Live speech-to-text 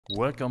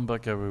Welcome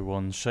back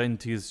everyone,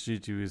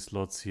 ShaneTSGTV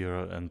slots here,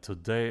 and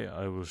today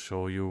I will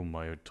show you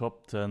my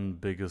top 10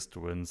 biggest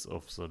wins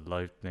of the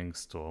Lightning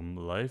Storm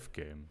live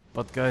game.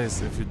 But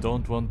guys, if you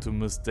don't want to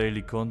miss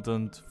daily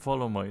content,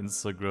 follow my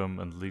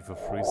Instagram and leave a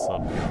free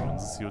sub here on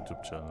this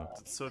YouTube channel.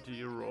 It's 30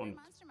 euro on.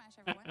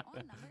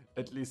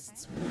 At least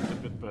it's a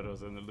bit better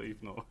than a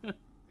leave now.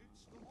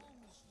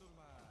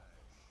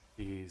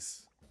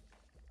 Jeez.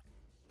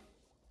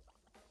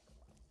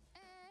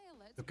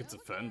 Look at the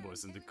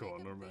fanboys in the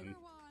corner, man.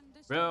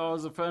 Where are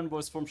the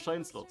fanboys from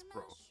shaneslots,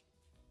 bro?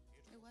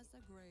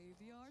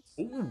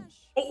 Oh,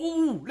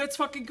 oh, let's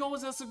fucking go!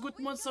 There's a good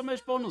monster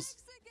mash bonus.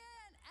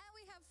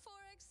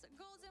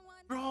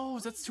 Bro,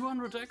 that's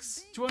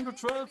 200x,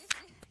 212.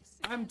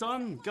 I'm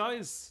done,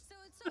 guys.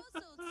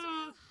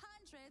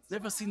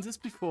 Never seen this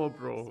before,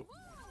 bro.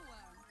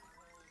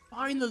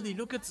 Finally,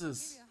 look at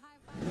this.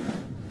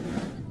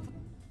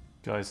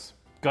 Guys,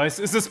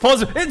 is this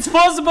possible? It's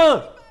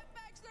possible!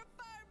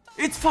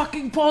 It's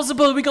fucking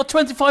possible! We got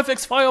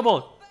 25x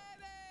fireball!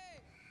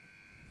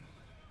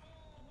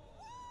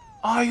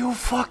 Are you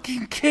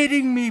fucking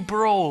kidding me,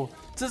 bro?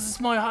 This is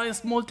my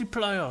highest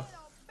multiplier.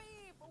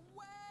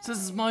 This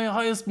is my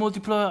highest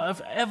multiplier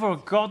I've ever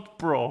got,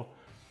 bro.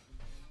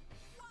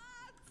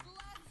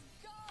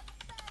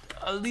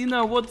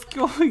 Alina, what's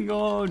going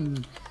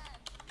on?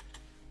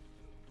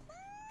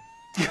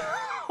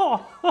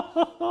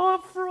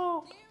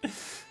 Bro.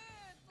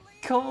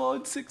 Come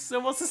on, there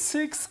was a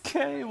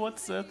 6k,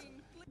 what's that?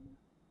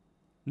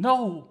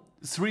 No,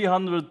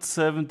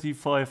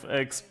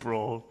 375x,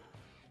 bro.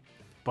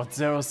 But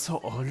there are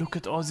oh, look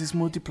at all these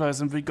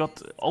multipliers, and we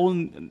got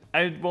only,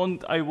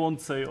 I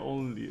won't say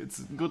only, it's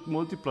a good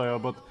multiplier,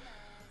 but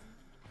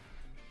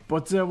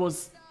there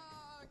was,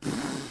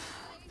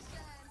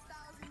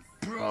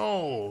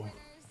 bro,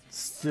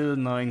 still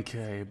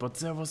 9k, but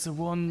there was a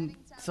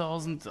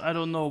 1000, I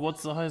don't know,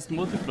 what's the highest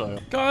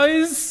multiplier?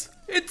 Guys!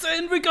 It's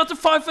in! We got the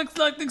 5x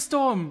lightning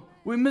storm!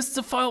 We missed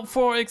the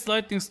 4x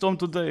lightning storm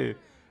today.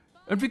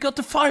 And we got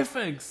the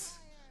 5x!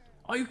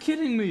 Are you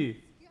kidding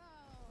me?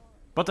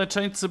 But I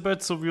changed the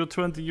bet so we are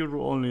 20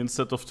 euro only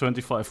instead of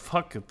 25.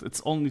 Fuck it,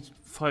 it's only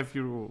 5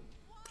 euro.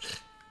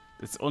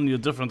 It's only a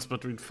difference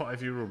between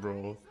 5 euro,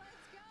 bro.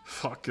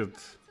 Fuck it.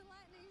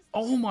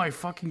 Oh my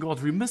fucking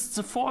god, we missed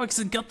the 4x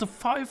and got the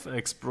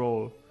 5x,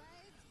 bro.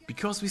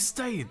 Because we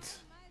stayed.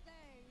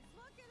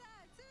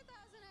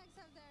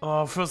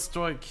 Oh, first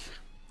strike.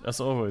 As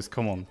always,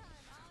 come on.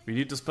 We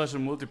need a special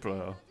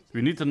multiplier.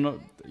 We need to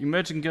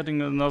imagine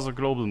getting another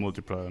global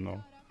multiplier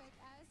now.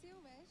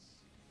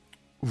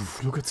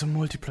 Oof, look at the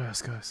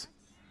multipliers, guys.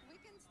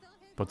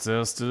 But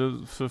there's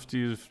still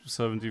 50,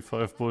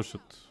 75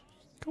 bullshit.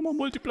 Come on,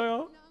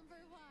 multiplier.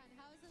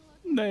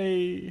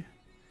 Nay.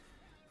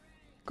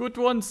 Good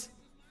ones.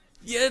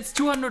 Yeah, it's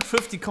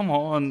 250, come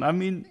on. I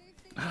mean,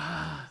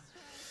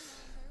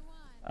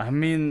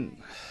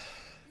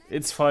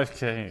 it's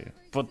 5k,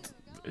 but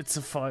it's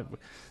a 5.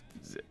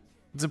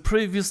 The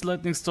previous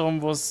lightning storm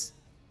was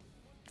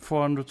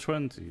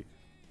 420.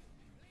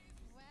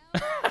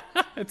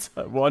 It's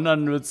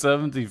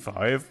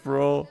 175,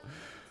 bro.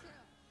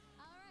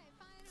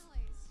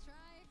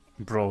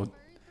 Bro,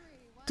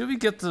 did we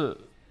got,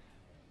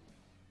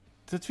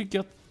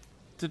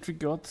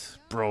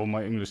 bro,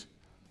 my English.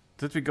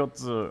 Did we got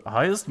the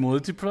highest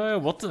multiplier?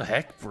 What the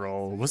heck,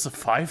 bro? Was a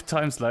 5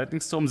 times lightning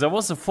storm? There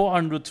was a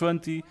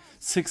 420,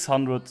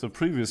 600, the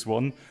previous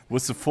one,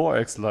 with the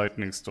 4x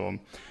lightning storm.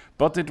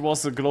 But it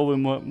was a global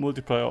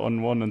multiplier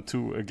on 1 and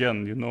 2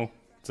 again, you know?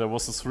 There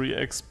was a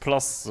 3x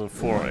plus the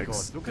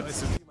 4x.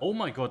 Oh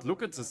my god,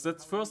 look at this.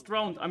 That's first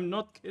round. I'm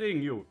not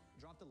kidding you.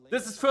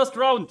 This is first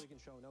round.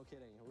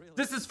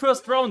 This is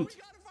first round.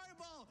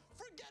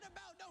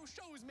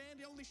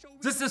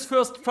 This is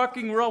first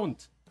fucking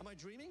round. Am I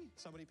dreaming?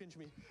 Somebody pinch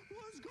me.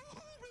 Let's go,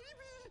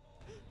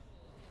 baby!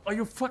 Are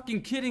you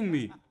fucking kidding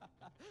me?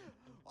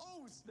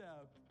 Oh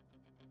snap!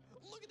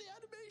 Look at the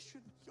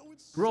animation. Yo,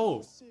 it's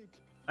bro, so sick.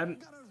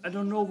 I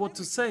don't know what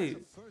to say.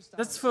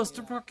 That's first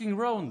fucking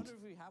round.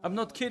 I'm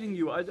not kidding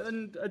you. I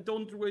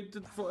don't wait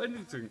it for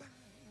anything.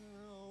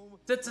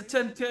 That's a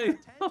 10k.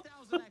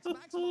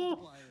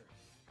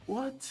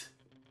 What?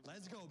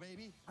 Let's go,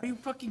 baby. Are you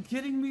fucking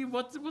kidding me?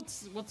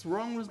 What's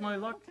wrong with my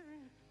luck?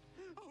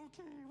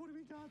 Okay, what do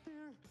we got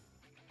there?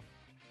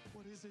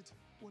 What is it?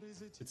 What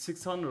is it? It's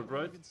 600,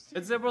 right?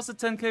 There was a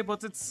 10k,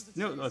 but it's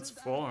no, it's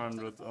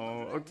 400.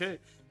 Oh, okay.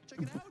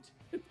 Check it out.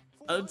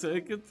 I'll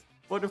take it.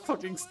 What a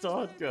fucking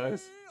start,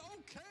 guys.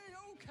 Okay.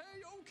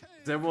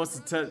 There was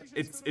a 10.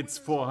 It's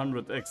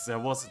 400x. There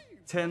was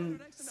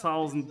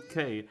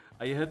 10,000k.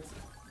 I had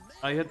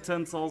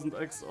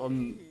 10,000x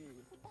on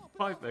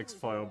 5x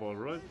fireball,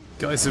 right?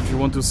 Guys, if you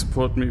want to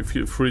support me,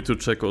 feel free to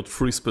check out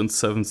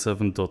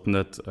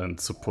freespin77.net and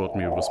support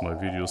me with my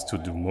videos to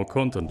do more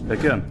content.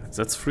 Again,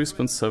 that's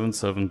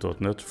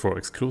freespin77.net for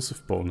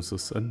exclusive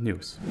bonuses and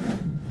news.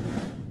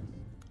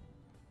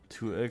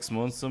 2x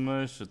monster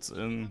mash, it's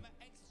in.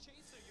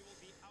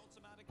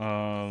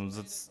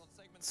 That's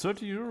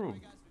 30 euro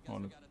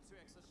on it.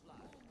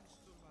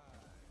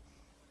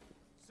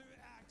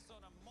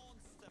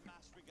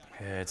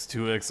 Yeah, it's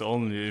 2x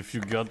only. If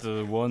you got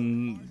the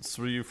 1,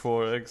 3,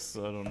 4x,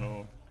 I don't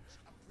know.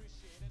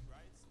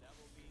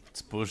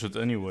 It's bullshit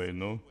anyway,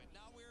 no?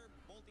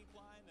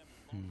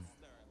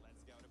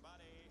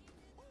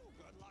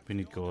 We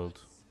need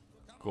gold.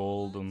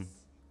 Golden.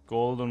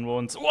 Golden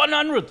ones.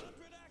 100!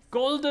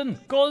 Golden!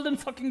 Golden,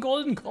 fucking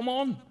golden, come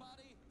on!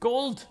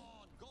 Gold!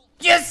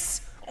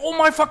 Yes! Oh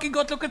my fucking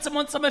god, look at the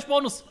Monster Mash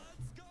bonus!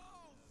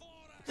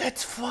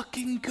 Let's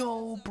fucking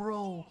go,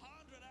 bro!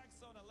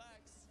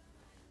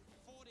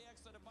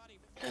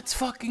 Let's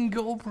fucking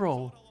go,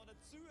 bro!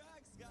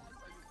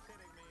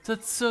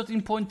 That's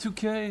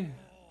 13.2k.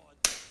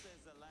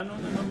 And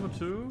on the number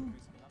 2.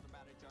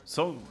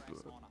 So,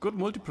 good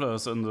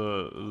multipliers in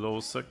the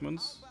low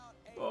segments.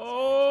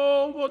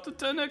 Oh, what a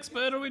 10x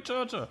battery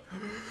charger!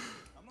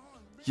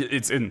 Yeah,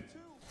 it's in.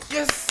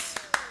 Yes!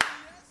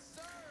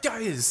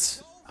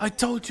 Guys, I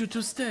told you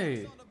to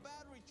stay.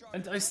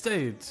 And I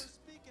stayed.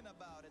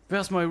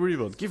 Where's my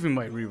reward? Give me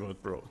my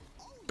reward, bro.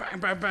 Bang,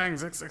 bang, bang,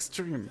 that's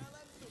extreme.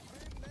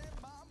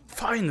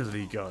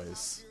 Finally,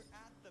 guys.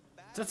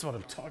 That's what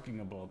I'm talking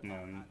about,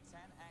 man.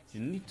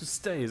 You need to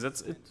stay,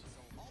 that's it.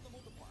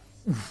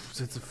 Oof,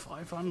 that's a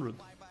 500.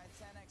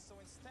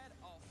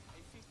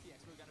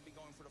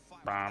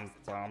 Bam,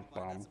 bam,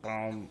 bam,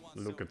 bam.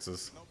 Look at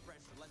this.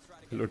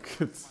 Look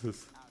at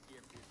this.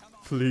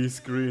 Please,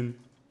 green.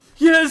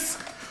 Yes!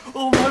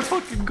 Oh my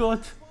fucking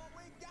god.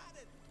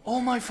 Oh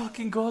my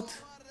fucking god.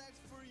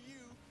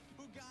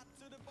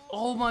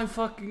 Oh my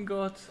fucking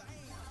god.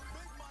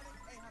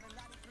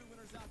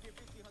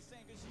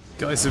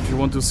 Guys, if you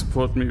want to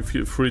support me,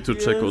 feel free to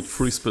check out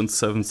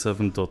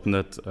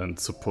freespin77.net and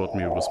support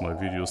me with my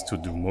videos to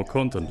do more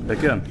content.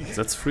 Again,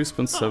 that's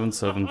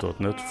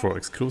freespin77.net for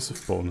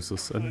exclusive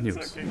bonuses and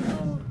news.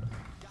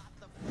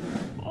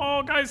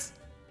 Oh, guys!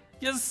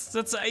 Yes,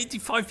 that's an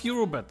 85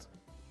 euro bet.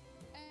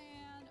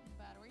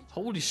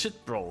 Holy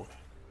shit, bro.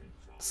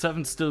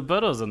 7's still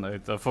better than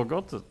 8. I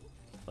forgot it.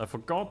 I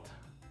forgot.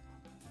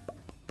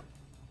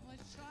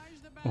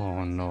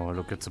 Oh no,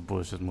 look at the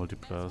bullshit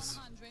multipliers.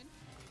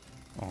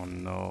 Oh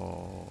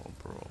no,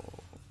 bro.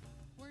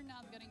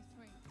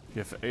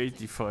 You have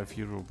 85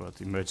 euro, but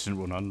imagine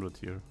 100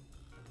 here.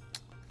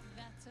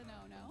 That's a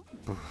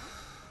no-no.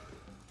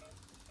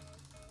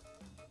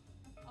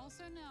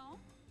 Also no.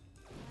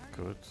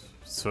 Good.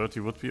 30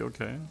 would be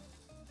okay.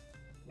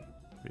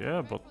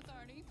 Yeah, but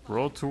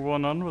road to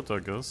 100, I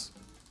guess.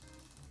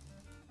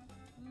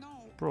 No.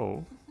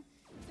 Bro.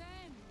 10.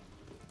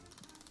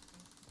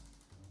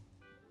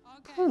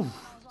 Okay.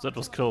 That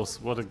was close.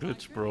 What a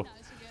glitch, bro. Nice,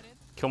 you get it.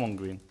 Come on,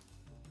 green.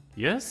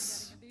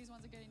 Yes? These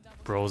ones are getting double.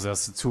 Bro,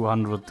 there's a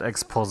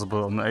 200x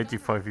possible on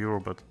 85 euro,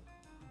 but...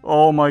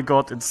 Oh my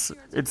god, it's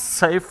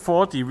safe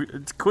 40.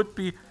 It could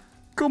be...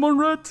 Come on,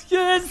 red.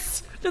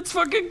 Yes! Let's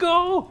fucking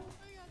go!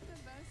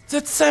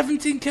 That's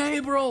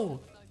 17k, bro!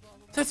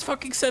 That's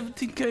fucking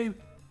 17k! Couldn't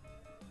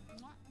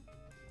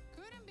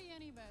be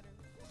any better.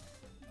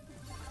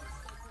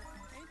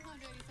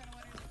 887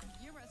 winners.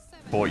 You're a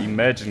 7. Boy,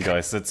 imagine,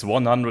 guys, that's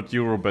 100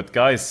 euro bet.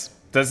 Guys,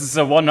 this is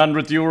a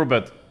 100 euro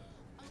bet.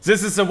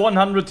 This is a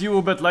 100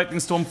 euro bet Lightning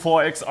Storm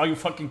 4x. Are you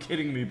fucking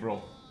kidding me,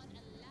 bro?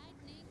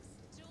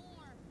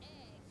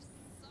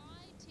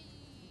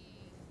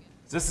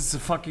 This is a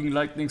fucking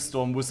Lightning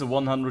Storm with a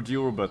 100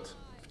 euro bet.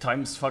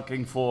 Times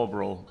fucking 4,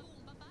 bro.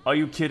 Are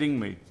you kidding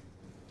me?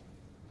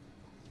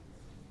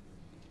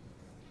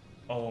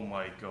 Oh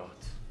my god.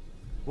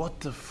 What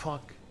the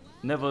fuck?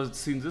 Never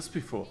seen this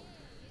before.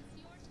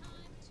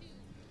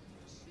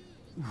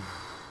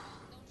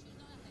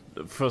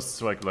 The first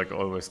strike like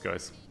always,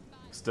 guys.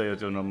 Stay at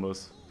your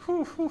numbers.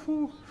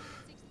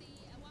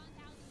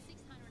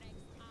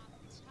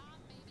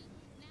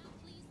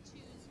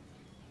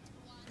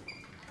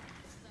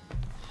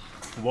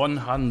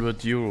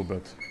 100 euro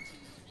bet.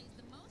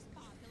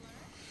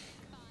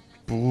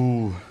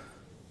 Boo.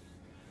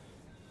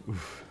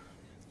 Oof.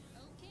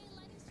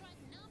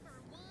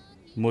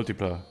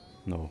 Multiplier.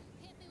 No.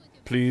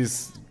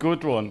 Please.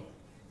 Good one.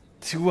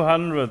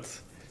 200.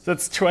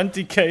 That's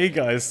 20k,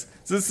 guys.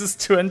 This is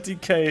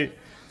 20k.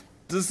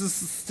 This is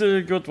still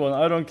a good one.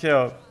 I don't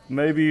care.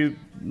 Maybe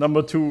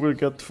number 2 will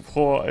get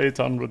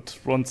 800,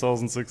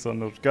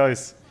 1600.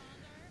 Guys.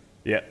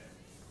 Yeah.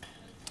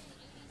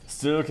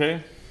 Still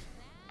okay.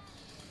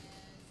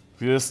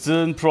 We are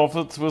still in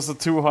profit with a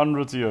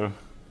 200 here.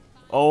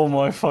 Oh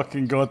my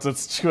fucking god,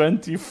 that's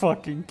 20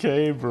 fucking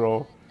k,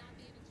 bro.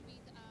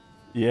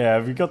 Yeah,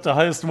 we got the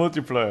highest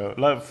multiplier.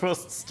 Like,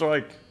 first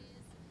strike.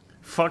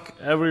 Fuck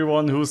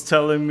everyone who's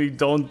telling me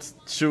don't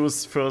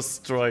choose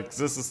first strike.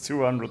 This is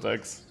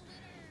 200x.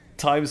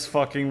 Times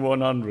fucking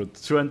 100.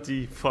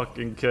 20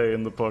 fucking k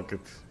in the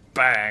pocket.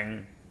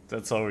 Bang!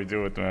 That's how we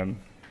do it, man.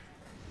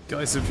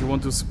 Guys, if you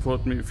want to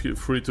support me, feel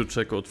free to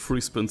check out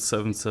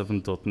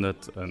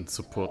freespin77.net and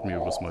support me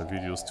with my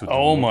videos to do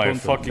Oh more my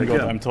content. fucking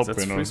god, I'm top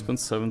That's winner.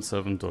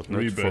 freespin77.net for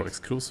Rebate.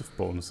 exclusive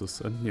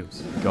bonuses and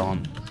news.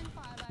 Gone.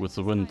 With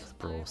the wind,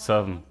 bro.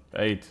 7,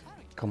 8.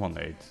 Come on,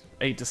 8.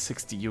 8 is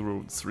 60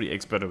 euro,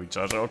 3x battery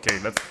charger. Okay,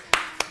 let's...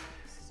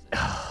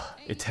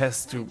 It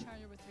has to...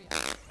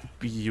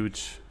 be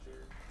huge.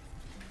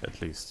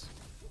 At least.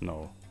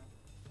 No.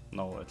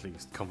 No, at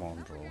least. Come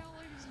on, bro.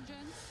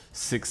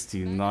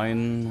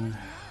 69.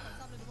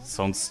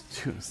 Sounds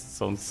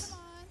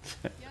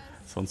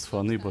sounds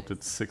funny, but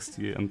it's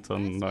 60 and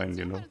then 9,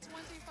 you know.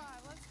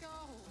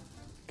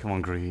 Come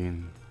on,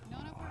 green.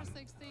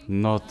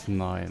 Not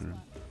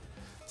 9.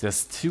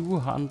 There's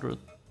 200.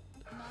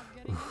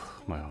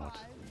 Oof, my heart.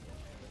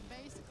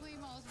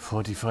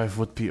 45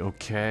 would be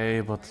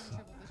okay, but...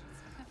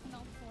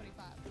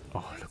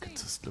 Oh, look at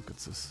this, look at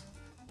this.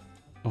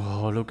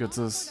 Oh, look at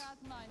this.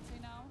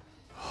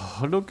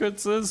 Oh, look at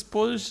this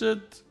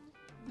bullshit.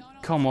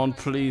 Come on,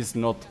 please,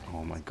 not...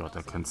 Oh my god,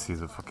 I can see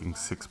the fucking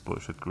 6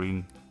 bullshit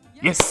green.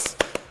 Yes!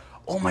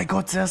 Oh my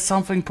god, there's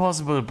something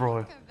possible,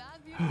 bro.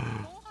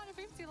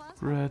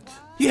 Red.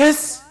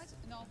 Yes!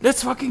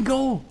 Let's fucking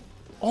go!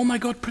 Oh my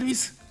god,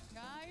 please!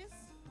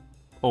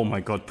 Oh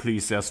my god,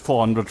 please, there's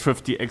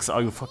 450x,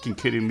 are you fucking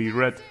kidding me,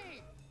 red?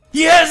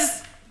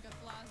 Yes!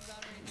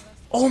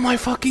 Oh my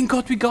fucking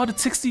god, we got it,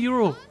 60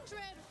 euro!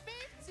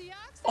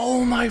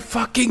 Oh my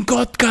fucking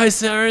god, guys,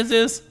 there it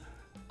is!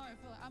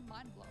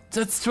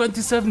 That's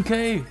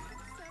 27k!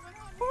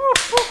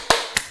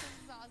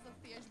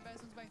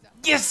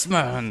 Yes,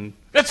 man!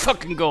 Let's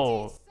fucking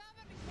go!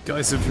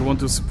 Guys, if you want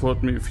to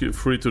support me, feel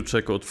free to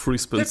check out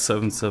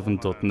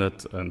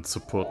freespin77.net and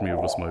support me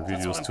with my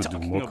videos to do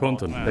more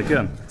content.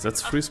 Again,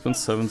 that's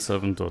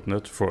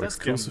freespin77.net for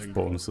exclusive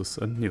bonuses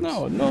and news.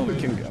 No, we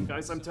can gamble.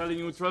 Guys, I'm telling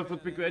you, 12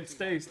 would be great.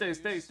 Stay.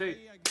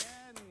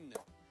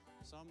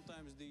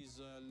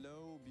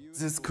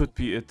 This could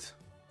be it.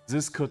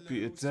 This could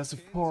be it. There's a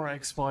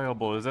 4x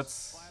fireball.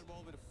 That's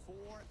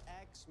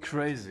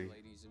crazy.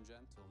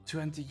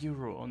 20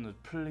 euro on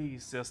it,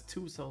 please. There's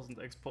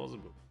 2000x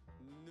possible.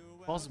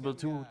 Possible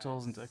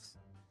 2000x.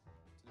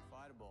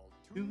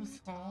 2000x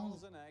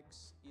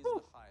is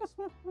the highest.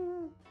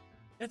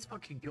 Let's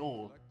fucking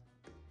go.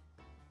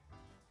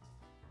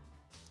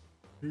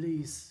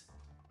 Please.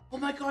 Oh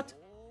my god.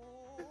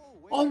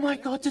 Oh my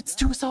god, it's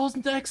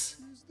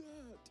 2000x.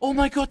 Oh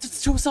my god,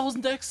 it's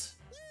 2000x.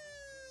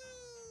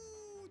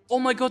 Oh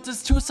my god,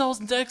 it's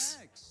 2000x.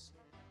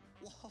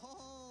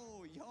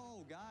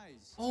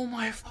 Oh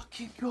my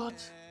fucking god.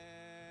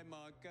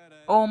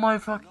 Oh my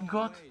fucking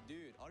god.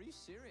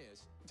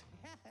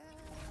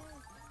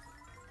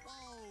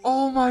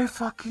 Oh my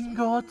fucking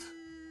god.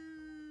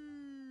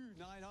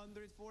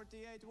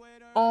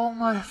 Oh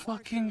my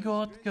fucking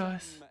god,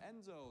 guys.